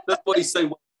 That's why he's so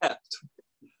well kept.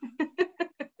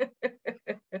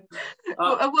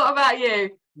 What about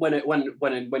you? When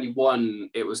you won,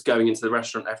 it was going into the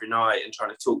restaurant every night and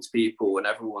trying to talk to people, and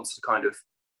everyone wants to kind of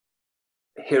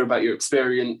hear about your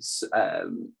experience,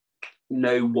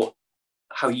 know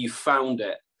how you found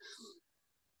it.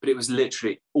 But it was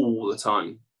literally all the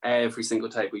time, every single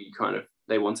table.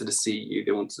 They wanted to see you,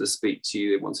 they wanted to speak to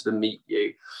you, they wanted to meet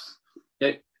you.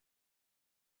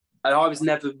 And I was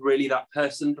never really that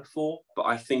person before, but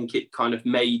I think it kind of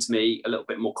made me a little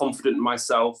bit more confident in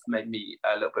myself, made me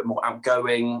a little bit more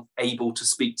outgoing, able to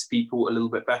speak to people a little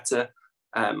bit better,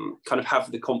 kind of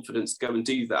have the confidence to go and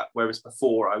do that. Whereas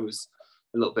before I was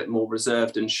a little bit more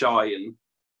reserved and shy and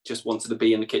just wanted to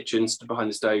be in the kitchen, stood behind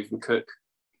the stove and cook.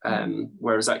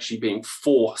 Whereas actually being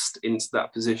forced into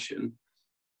that position,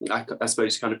 I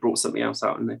suppose kind of brought something else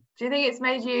out in me. Do you think it's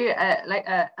made you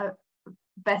a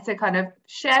better kind of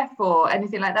chef or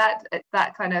anything like that?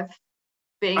 That kind of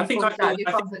being forced out of your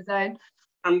comfort zone?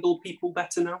 Handle people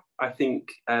better now. I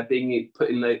think being put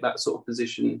in that sort of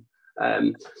position.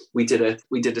 We did a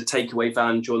takeaway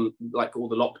van during like all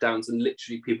the lockdowns, and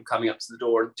literally people coming up to the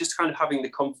door and just kind of having the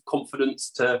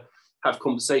confidence to have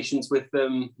conversations with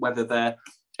them, whether they're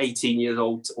 18 years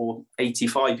old or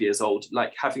 85 years old,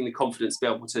 like having the confidence to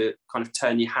be able to kind of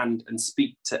turn your hand and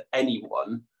speak to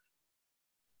anyone,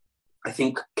 I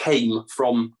think came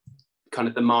from kind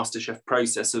of the Masterchef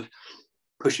process of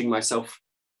pushing myself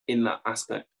in that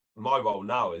aspect. My role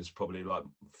now is probably like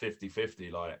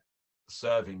 50-50, like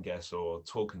serving guests or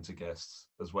talking to guests,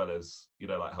 as well as,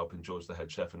 like helping George, the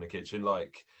head chef, in the kitchen.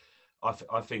 Like,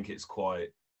 I think it's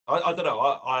quite, I don't know,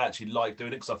 I actually like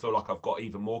doing it because I feel like I've got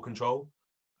even more control.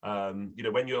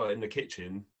 When you're in the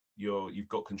kitchen, you've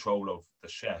got control of the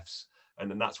chefs, and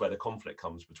then that's where the conflict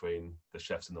comes between the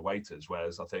chefs and the waiters.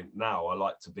 Whereas I think now I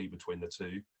like to be between the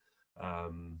two,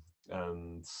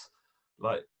 and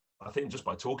like I think just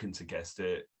by talking to guests,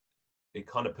 it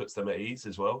kind of puts them at ease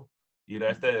as well.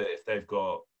 If they've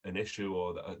got an issue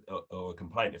or a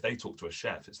complaint, if they talk to a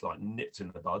chef, it's like nipped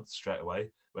in the bud straight away.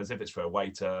 Whereas if it's for a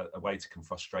waiter can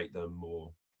frustrate them,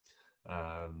 or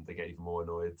they get even more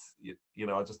annoyed.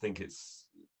 I just think it's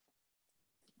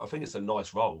a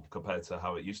nice role compared to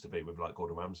how it used to be with like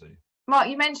Gordon Ramsay. Mark,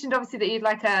 you mentioned obviously that you'd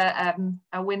like a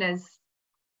winner. Is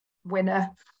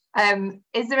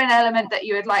there an element that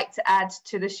you would like to add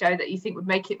to the show that you think would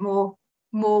make it more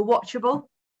watchable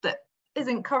that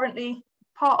isn't currently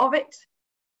part of it?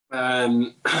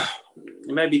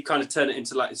 Maybe kind of turn it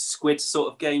into like a squid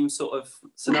sort of game sort of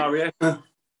scenario.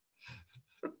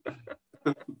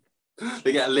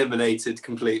 They get eliminated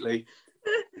completely.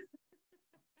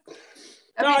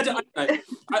 I don't know.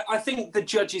 I think the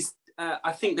judges,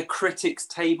 I think the critics'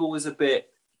 table was a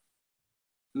bit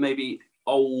maybe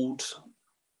old.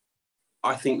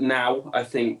 I think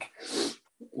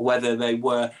whether they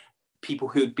were people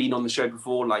who had been on the show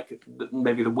before, like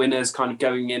maybe the winners kind of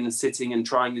going in and sitting and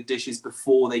trying the dishes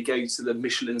before they go to the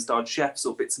Michelin-starred chefs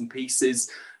or bits and pieces,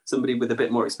 somebody with a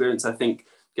bit more experience, I think,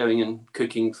 going and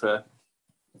cooking for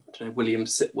William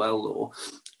Sitwell or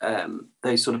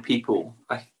those sort of people.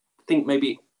 I think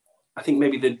maybe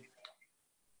the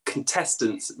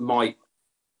contestants might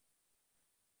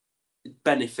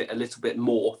benefit a little bit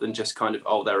more than just kind of,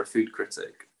 they're a food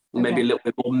critic. Okay. Maybe a little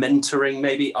bit more mentoring.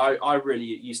 Maybe I really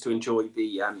used to enjoy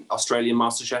the Australian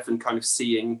Masterchef and kind of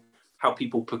seeing how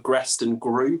people progressed and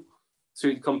grew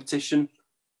through the competition.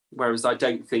 Whereas I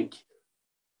don't think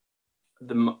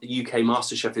the UK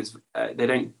Masterchef is, they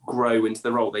don't grow into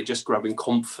the role, they just grow in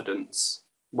confidence.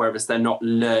 Whereas they're not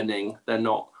learning, they're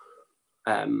not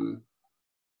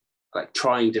like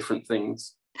trying different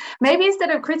things. Maybe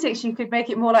instead of critics, you could make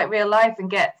it more like real life and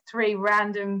get 3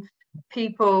 random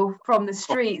people from the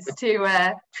streets to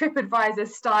TripAdvisor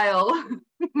style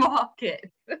market.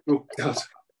 Oh God.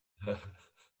 I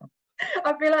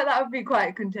feel like that would be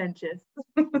quite contentious.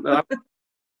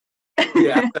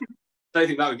 Yeah, I don't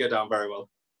think that would go down very well.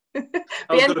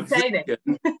 Be entertaining.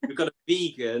 We've got a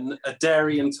vegan, a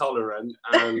dairy intolerant,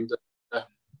 and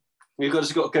we've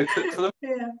just got to go cook for them.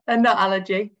 Yeah, a nut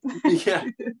allergy. Yeah.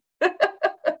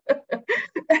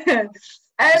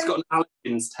 It's got an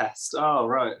allergens test. Oh,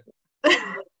 right.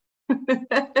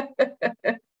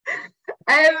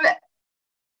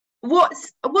 What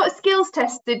skills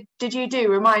test did you do?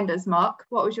 Remind us, Mark.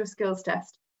 What was your skills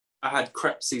test? I had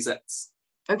crepe Suzettes.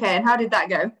 Okay, and how did that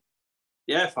go?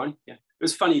 Yeah, fine. Yeah, it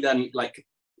was funny then. Like,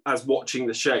 as watching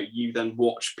the show, you then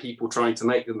watch people trying to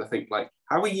make them. I think, like,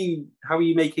 how are you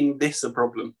making this a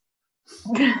problem?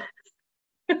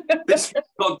 this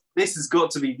has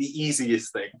got to be the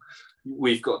easiest thing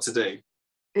we've got to do.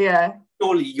 Yeah.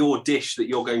 Surely your dish that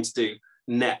you're going to do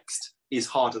next is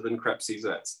harder than crepe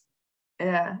Suzettes.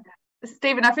 Yeah,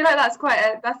 Stephen, I feel like that's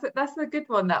that's a good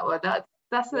one. That one.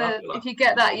 That's if you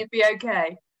get that, you'd be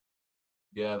okay.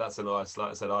 Yeah, that's a nice.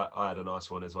 Like I said, I had a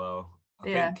nice one as well. I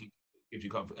think if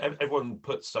you can't, everyone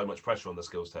puts so much pressure on the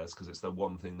skills test because it's the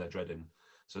one thing they're dreading.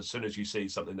 So as soon as you see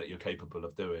something that you're capable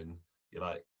of doing, you're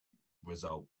like,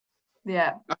 result.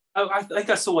 Yeah. Oh, I think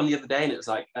I saw one the other day, and it was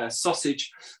like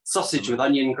sausage with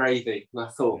onion gravy, and I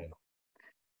thought,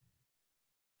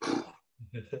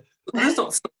 that's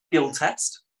not a skill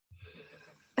test.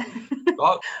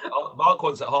 Mark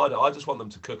wants it harder. I just want them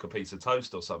to cook a piece of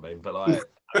toast or something. But like,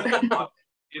 like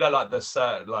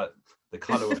the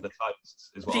colour of the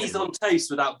toast is what cheese on toast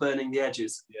without burning the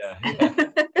edges. Yeah.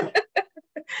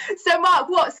 So, Mark,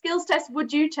 what skills test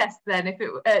would you test then if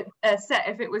it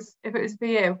was for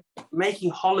you?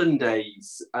 Making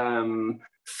hollandaise,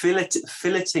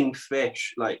 filleting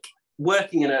fish, like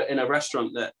working in a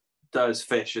restaurant that does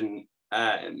fish, and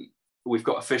we've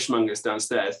got a fishmongers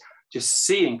downstairs. Just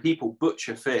seeing people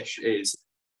butcher fish is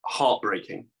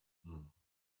heartbreaking.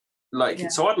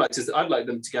 So I'd like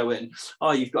them to go in.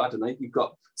 Oh, you've got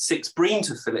 6 bream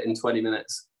to fillet in 20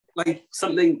 minutes. Like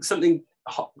something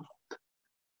hot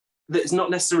that's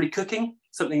not necessarily cooking.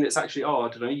 Something that's actually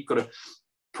you've got to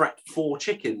prep 4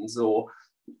 chickens or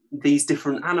these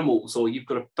different animals, or you've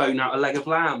got to bone out a leg of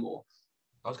lamb. Or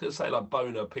I was going to say like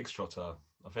bone a pig's trotter.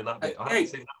 I think I haven't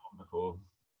seen that one before.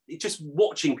 Just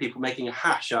watching people making a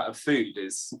hash out of food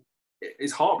is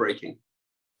heartbreaking.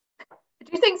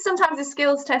 Do you think sometimes the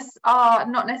skills tests are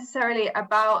not necessarily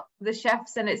about the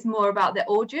chefs and it's more about the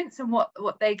audience and what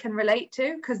they can relate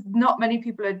to? Because not many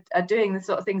people are doing the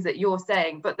sort of things that you're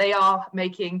saying, but they are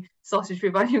making sausage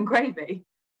with onion gravy.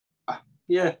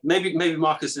 Yeah, maybe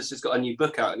Marcus has just got a new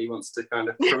book out and he wants to kind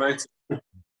of promote it.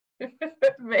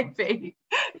 Maybe.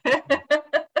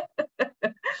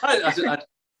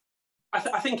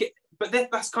 I think it, but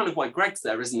that's kind of why Greg's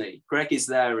there, isn't he? Greg is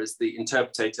there as the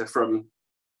interpreter from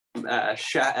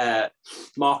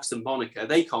Marcus and Monica.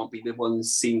 They can't be the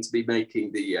ones seen to be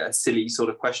making the silly sort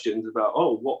of questions about,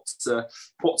 what's a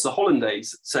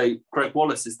hollandaise? So Greg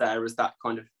Wallace is there as that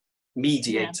kind of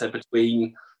mediator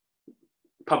between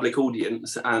public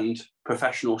audience and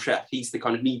professional chef. He's the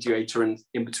kind of mediator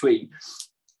in between,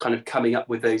 kind of coming up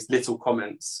with those little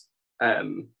comments,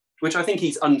 which I think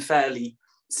he's unfairly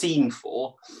seen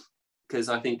for, because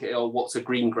I think, what's a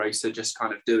greengrocer just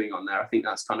kind of doing on there? I think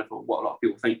that's kind of what a lot of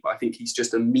people think, but I think he's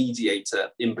just a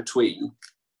mediator in between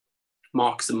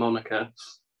Marcus and Monica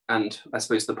and I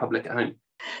suppose the public at home.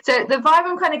 So the vibe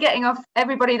I'm kind of getting off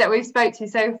everybody that we've spoke to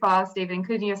so far, Stephen,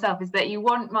 including yourself, is that you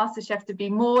want MasterChef to be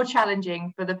more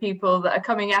challenging for the people that are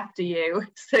coming after you,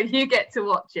 so you get to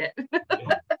watch it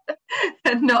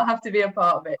and not have to be a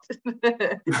part of it.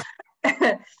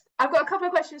 I've got a couple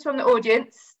of questions from the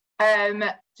audience,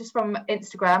 just from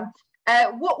Instagram.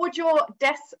 What would your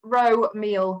death row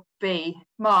meal be?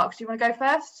 Mark, do you want to go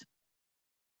first?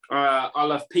 I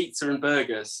love pizza and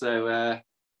burgers, so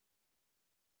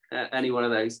any one of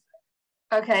those.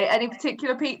 Okay, any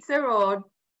particular pizza or?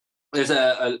 There's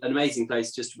an amazing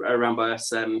place just around by us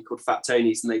called Fat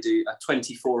Tony's, and they do a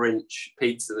 24-inch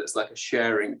pizza that's like a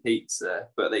sharing pizza,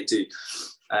 but they do...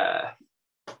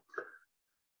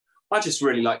 I just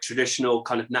really like traditional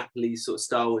kind of Napoli sort of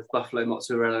style with buffalo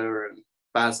mozzarella and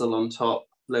basil on top,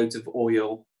 loads of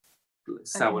oil,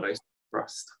 sourdough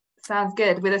crust. Sounds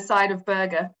good, with a side of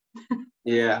burger.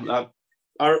 Yeah,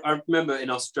 I remember in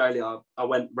Australia, I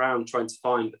went round trying to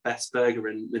find the best burger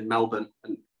in Melbourne,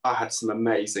 and I had some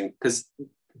amazing, because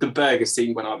the burger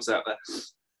scene when I was out there,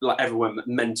 like everyone went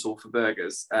mental for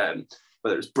burgers, whether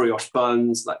it was brioche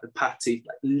buns, like the patty,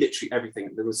 like literally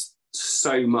everything. There was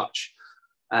so much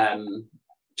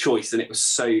choice, and it was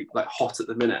so like hot at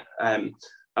the minute. I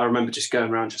remember just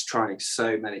going around just trying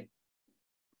so many.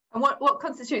 And what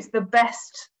constitutes the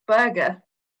best burger?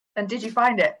 And did you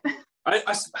find it? I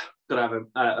got to have an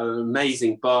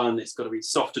amazing bun. It's got to be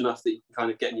soft enough that you can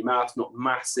kind of get in your mouth, not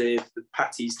massive. The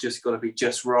patty's just got to be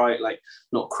just right, like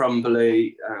not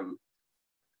crumbly,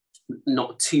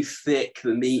 not too thick.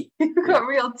 The meat. You've got a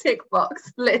real tick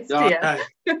box list here. I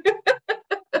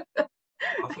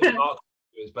think Mark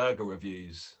his burger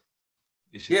reviews.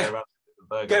 You should go around to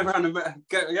burger.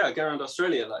 Go around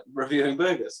Australia like reviewing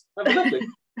burgers. That'd be lovely.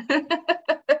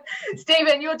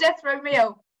 Stephen, your death row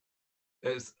meal.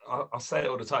 I say it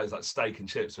all the time. It's like steak and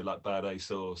chips with like Bird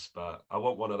sauce, but I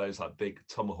want one of those like big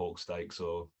tomahawk steaks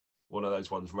or one of those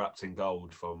ones wrapped in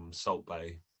gold from Salt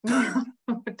Bay.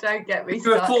 Don't get me You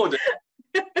started. afford it.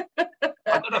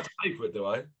 I don't have to pay for it, do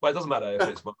I? Well, it doesn't matter if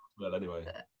it's my well anyway.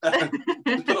 Put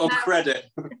it on credit.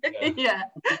 Yeah.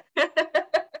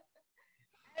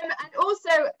 And also,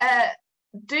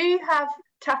 do you have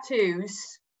tattoos,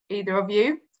 either of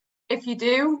you? If you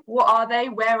do, what are they?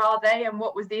 Where are they? And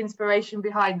what was the inspiration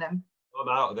behind them? I'm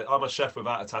out of it. I'm a chef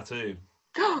without a tattoo.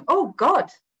 Oh God,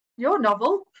 you're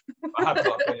novel. I have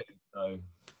got a bit, so.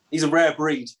 He's a rare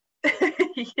breed.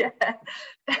 Yeah.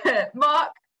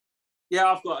 Mark? Yeah,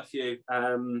 I've got a few.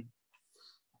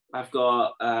 I've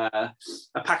got a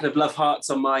packet of love hearts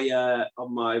on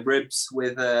my ribs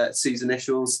with Sue's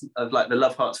initials of like the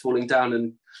love hearts falling down,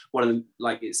 and one of them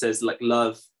like it says like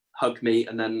love, hug me,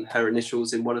 and then her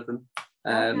initials in one of them.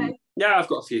 Okay. Yeah, I've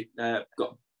got a few. A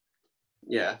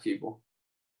few more.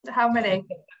 How many?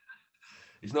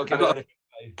 He's not giving anything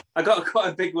away. I got quite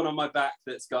a big one on my back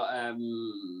that's got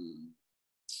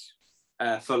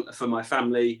for my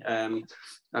family.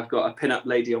 I've got a pin-up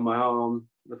lady on my arm.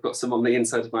 I've got some on the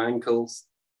inside of my ankles.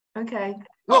 Okay.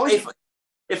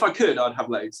 If I could, I'd have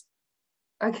loads.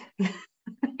 Okay. And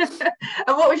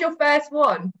what was your first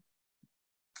one?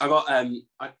 I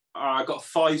got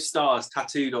 5 stars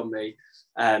tattooed on me.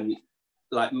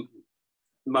 Like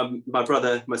my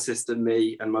brother, my sister,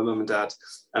 me, and my mum and dad.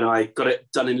 And I got it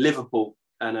done in Liverpool.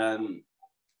 And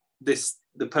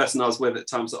the person I was with at the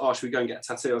time was like, "Oh, should we go and get a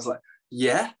tattoo?" I was like,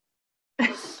 "Yeah."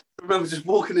 I remember just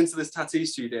walking into this tattoo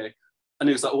studio, and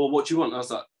he was like, "Well, what do you want?" And I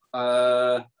was like,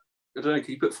 "I don't know.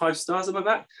 Can you put 5 stars on my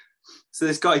back?" So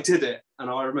this guy did it, and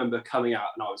I remember coming out,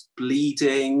 and I was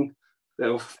bleeding.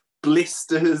 There were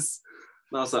blisters,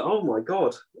 and I was like, "Oh my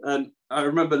God!" And I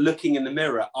remember looking in the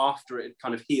mirror after it had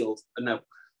kind of healed, and then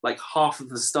like half of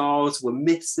the stars were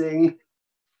missing.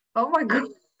 Oh my God.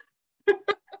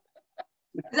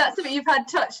 Is that something you've had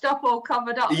touched up or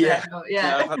covered up? Yeah.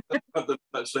 Yeah. I've had them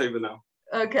touched over now.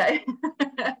 Okay.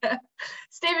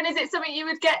 Stephen, is it something you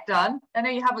would get done? I know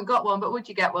you haven't got one, but would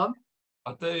you get one?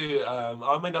 I do.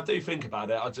 I do think about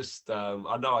it. I just,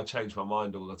 I know I change my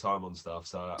mind all the time on stuff,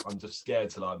 so I'm just scared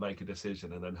to like make a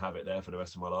decision and then have it there for the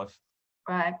rest of my life.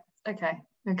 Right. Okay.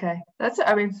 That's,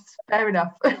 I mean, fair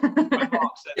enough. When Mark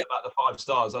said about the 5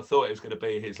 stars, I thought it was going to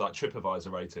be his like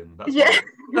TripAdvisor rating. That's yeah.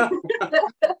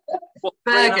 What,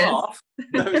 Burgers. 3.5?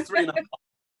 No, it's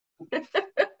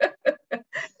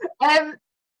 3.5.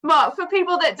 Mark, for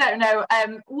people that don't know,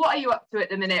 what are you up to at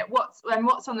the minute? What's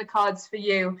on the cards for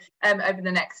you over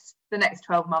the next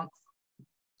 12 months?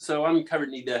 So I'm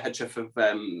currently the head chef of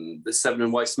the 7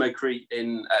 and White Smokery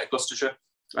in Gloucestershire.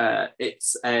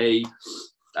 It's a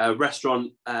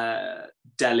restaurant,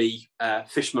 deli,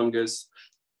 fishmongers.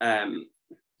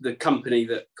 The company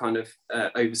that kind of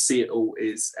oversee it all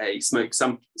is a smoked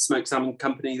salmon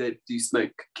company. They do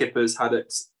smoke kippers,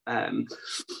 haddocks,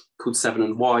 called 7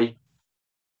 and Y.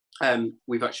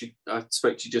 We've actually, I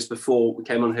spoke to you just before we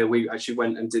came on here, we actually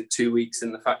went and did 2 weeks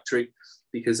in the factory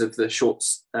because of the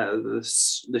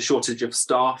shortage of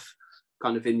staff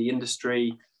kind of in the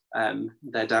industry.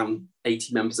 They're down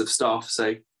 80 members of staff,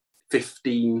 so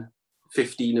 15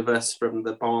 of us from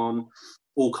the barn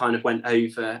all kind of went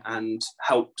over and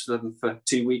helped them for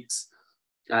 2 weeks,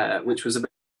 which was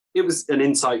it was an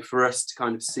insight for us to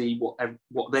kind of see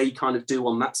what they kind of do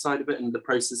on that side of it and the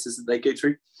processes that they go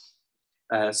through.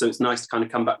 So it's nice to kind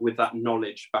of come back with that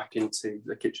knowledge back into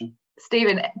the kitchen.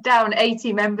 Stephen, down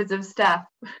 80 members of staff.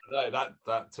 No,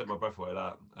 that took my breath away.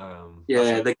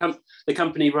 The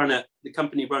company run at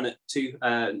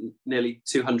nearly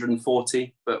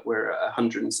 240, but we're at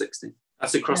 160.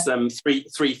 That's across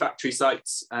three factory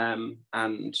sites and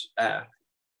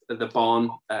the barn.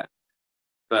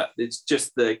 But it's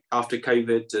just after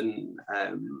COVID and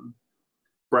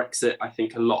Brexit, I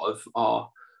think a lot of our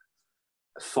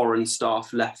foreign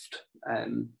staff left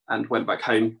and went back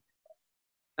home.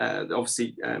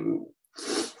 Obviously, a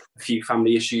few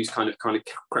family issues kind of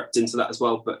crept into that as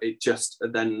well. But it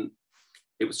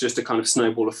was just a kind of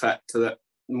snowball effect that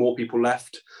more people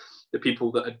left. The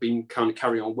people that had been kind of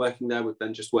carrying on working there were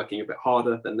then just working a bit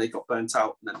harder. Then they got burnt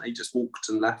out, and then they just walked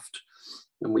and left.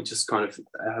 And we just kind of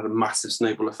had a massive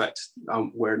snowball effect.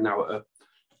 We're now at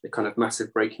a kind of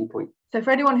massive breaking point. So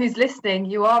for anyone who's listening,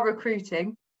 you are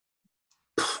recruiting.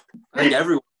 I think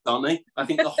everyone, aren't they? I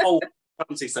think the whole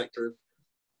fancy sector.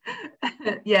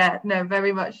 Yeah, no,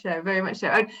 very much so, very much so.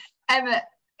 And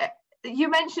you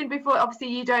mentioned before, obviously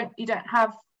you don't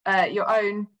have your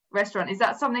own restaurant. Is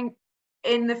that something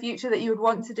in the future that you would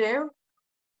want to do?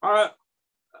 I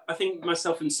think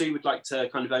myself and Sue would like to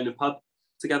kind of own a pub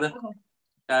together. Okay.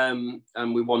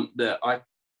 And we want that.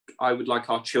 I would like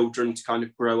our children to kind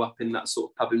of grow up in that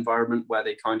sort of pub environment where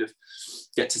they kind of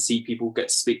get to see people, get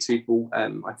to speak to people.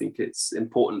 I think it's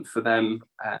important for them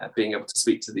being able to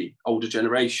speak to the older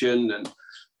generation and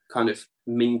kind of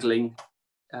mingling.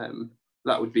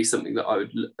 That would be something that I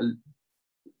would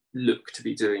look to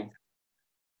be doing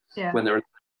when they're,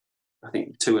 I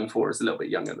think 2 and 4 is a little bit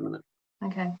young at the minute.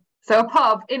 Okay. So a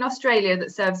pub in Australia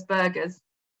that serves burgers.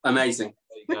 Amazing.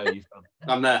 There you go.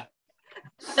 I'm there.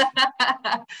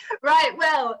 Right,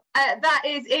 well, that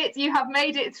is it. You have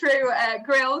made it through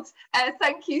Grilled.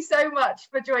 Thank you so much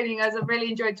for joining us. I've really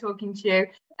enjoyed talking to you.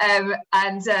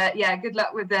 Yeah, good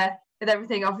luck with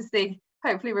everything. Obviously,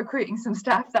 hopefully recruiting some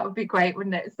staff. That would be great,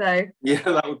 wouldn't it? So yeah,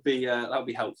 that would be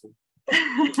helpful.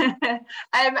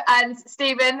 And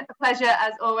Stephen, a pleasure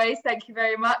as always. Thank you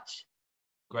very much.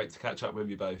 Great to catch up with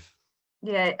you both.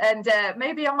 Yeah, and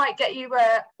maybe I might get you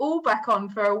all back on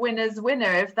for a winner's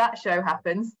winner if that show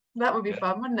happens. That would be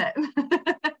fun, wouldn't it?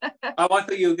 Oh, I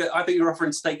thought you were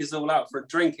offering to take us all out for a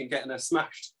drink and getting us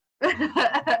smashed. We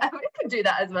can do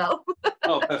that as well.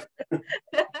 Oh, perfect.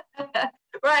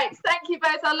 Right, thank you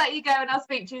both. I'll let you go and I'll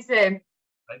speak to you soon.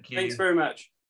 Thank you. Thanks very much.